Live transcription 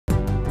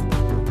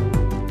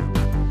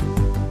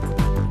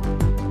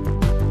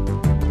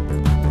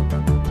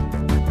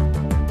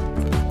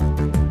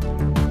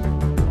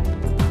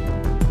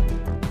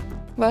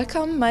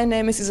welcome. My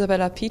name is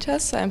Isabella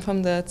Peters. I'm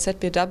from the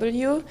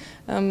ZBW.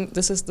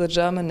 This is the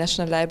German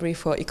National Library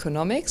for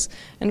Economics.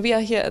 And we are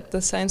here at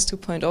the Science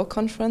 2.0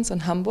 conference in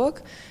Hamburg.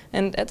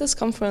 And at this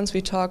conference we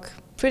talk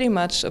pretty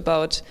much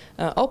about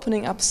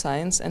opening up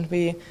science, and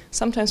we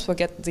sometimes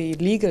forget the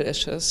legal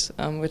issues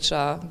which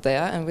are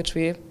there and which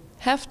we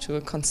have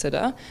to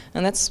consider.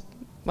 And that's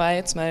why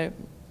it's my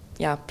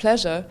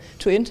pleasure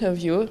to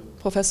interview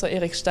Professor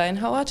Erich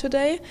Steinhauer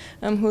today,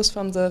 who's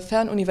from the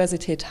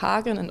FernUniversität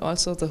Hagen and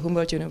also the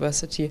Humboldt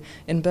University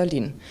in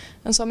Berlin.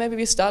 And so maybe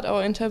we start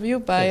our interview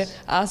by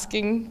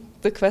asking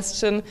the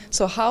question,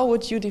 so how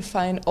would you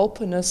define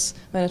openness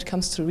when it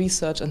comes to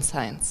research and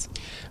science?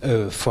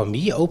 For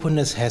me,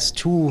 openness has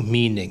two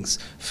meanings.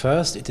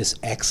 First, it is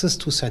access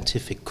to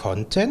scientific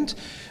content.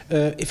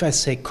 If I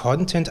say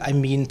content, I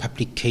mean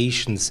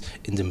publications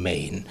in the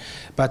main.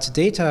 But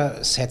data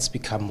sets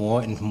become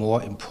more and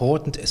more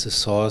important as a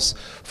source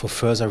for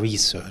further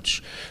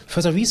research.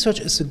 Further research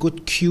is a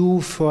good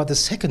cue for the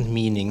second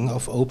meaning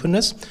of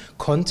openness.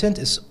 Content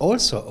is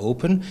also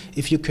open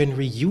if you can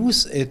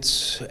reuse it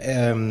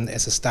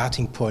as a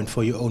starting point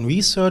for your own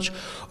research,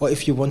 or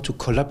if you want to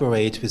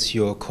collaborate with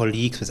your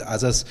colleagues, with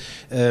others,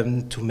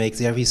 to make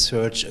their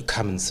research a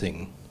common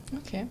thing.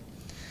 Okay.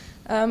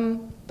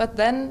 But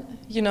then,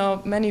 you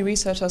know, many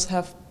researchers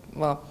have,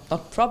 well,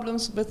 not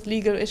problems with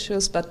legal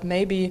issues, but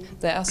maybe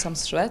there are some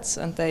threats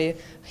and they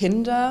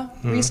hinder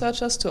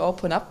researchers to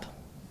open up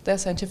their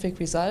scientific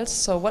results.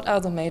 So what are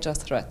the major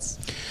threats?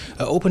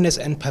 Openness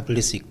and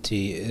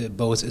publicity,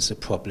 both is a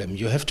problem.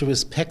 You have to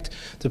respect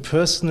the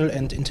personal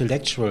and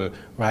intellectual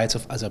rights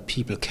of other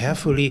people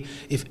carefully.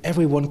 If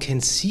everyone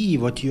can see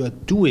what you are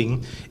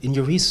doing in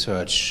your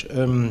research,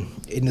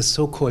 in a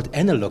so-called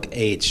analog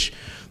age,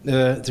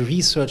 the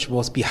research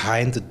was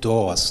behind the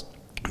doors.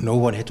 No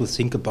one had to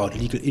think about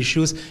legal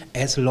issues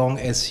as long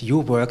as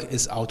your work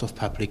is out of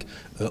public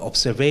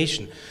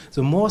observation.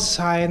 The more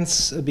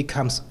science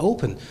becomes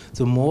open,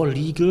 the more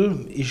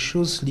legal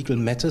issues, legal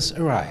matters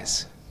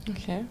arise.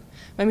 Okay.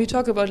 When we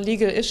talk about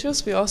legal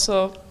issues, we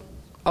also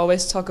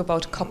always talk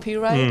about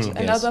copyright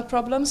and other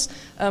problems.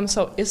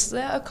 So is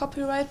there a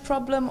copyright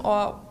problem,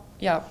 or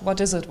what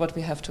is it what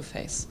we have to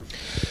face?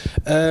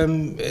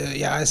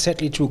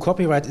 Certainly true.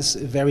 Copyright is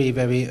very,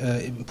 very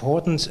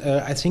important.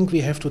 I think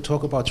we have to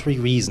talk about three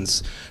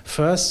reasons.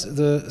 First,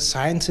 the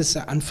scientists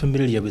are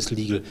unfamiliar with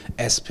legal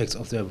aspects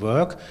of their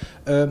work,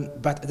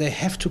 but they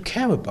have to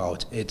care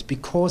about it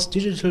because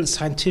digital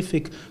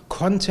scientific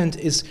content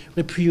is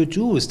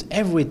reproduced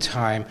every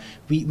time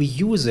we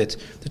use it.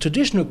 The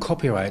traditional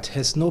copyright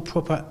has no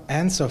proper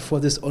answer for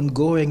this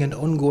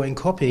ongoing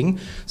copying,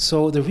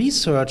 so the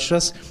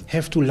researchers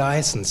have to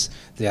license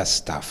their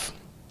stuff,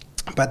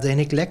 but they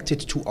neglect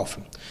it too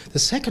often. The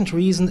second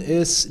reason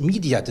is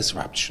media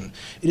disruption.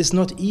 It is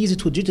not easy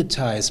to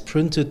digitize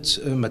printed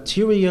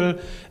material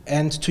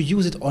and to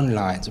use it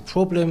online. The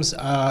problems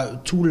are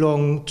too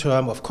long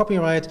term of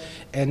copyright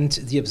and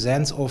the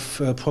absence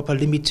of proper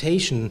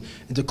limitation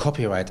in the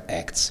Copyright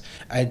Acts.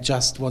 I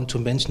just want to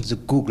mention the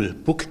Google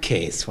book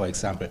case, for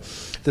example.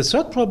 The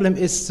third problem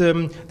is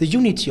the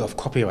unity of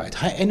copyright.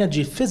 High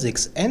energy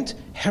physics and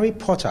Harry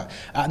Potter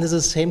are under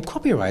the same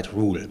copyright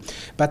rule.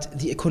 But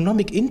the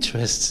economic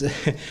interests,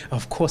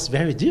 of course,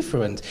 very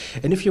different.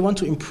 And if you want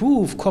to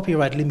improve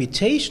copyright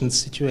limitations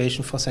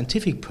situation for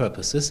scientific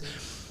purposes,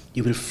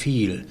 you will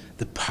feel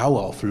the power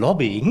of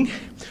lobbying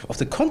of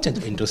the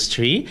content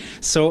industry.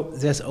 So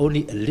there's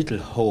only a little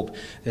hope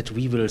that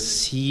we will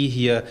see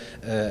here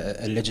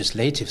a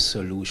legislative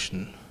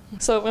solution.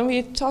 So when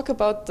we talk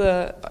about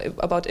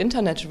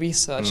internet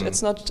research,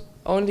 it's not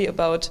only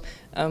about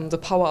the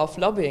power of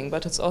lobbying,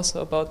 but it's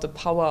also about the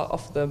power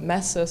of the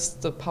masses,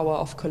 the power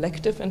of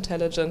collective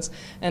intelligence.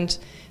 And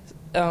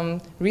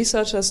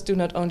researchers do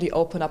not only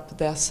open up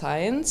their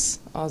science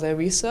or their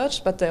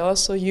research, but they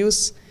also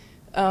use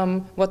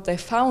what they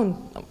found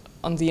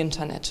on the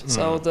internet.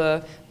 So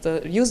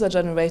the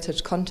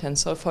user-generated content.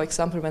 So for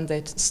example, when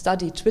they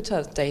study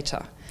Twitter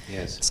data.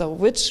 Yes. So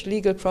which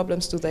legal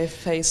problems do they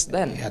face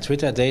then? Yeah,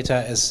 Twitter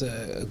data is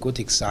a good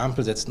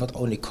example. That's not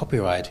only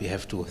copyright we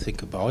have to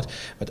think about,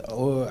 but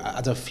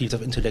other fields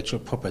of intellectual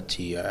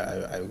property,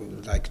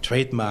 like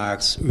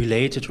trademarks,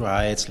 related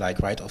rights, like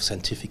right of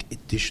scientific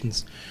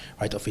editions,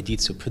 right of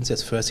editio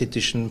princess first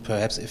edition.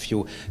 Perhaps if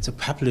you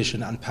publish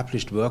an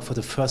unpublished work for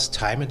the first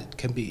time, and it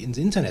can be in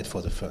the internet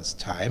for the first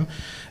time,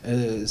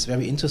 it's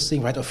very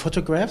interesting. Right of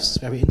photographs,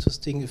 very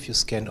interesting if you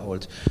scan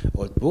old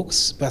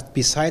books. But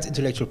besides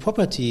intellectual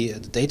property, the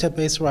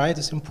database right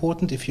is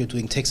important if you're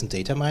doing text and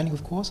data mining,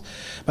 of course.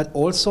 But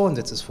also, and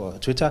that is for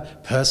Twitter,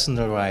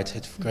 personal right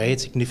had great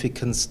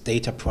significance,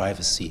 data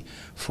privacy,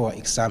 for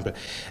example.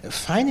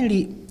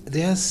 Finally,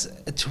 there's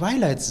a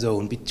twilight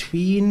zone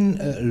between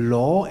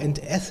law and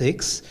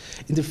ethics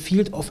in the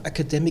field of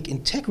academic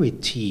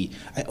integrity.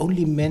 I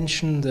only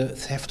mention the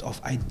theft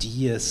of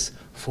ideas,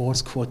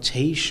 false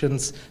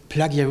quotations,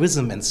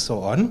 plagiarism, and so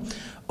on.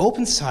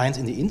 Open science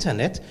in the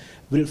internet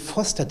will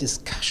foster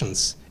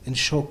discussions and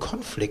show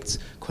conflicts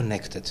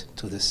connected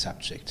to this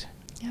subject.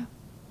 Yeah.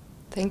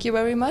 Thank you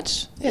very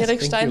much, Yes,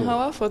 Erik thank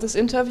Steinhauer, for this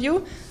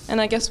interview. And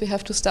I guess we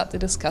have to start the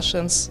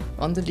discussions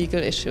on the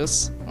legal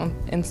issues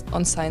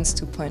on Science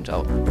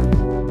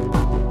 2.0.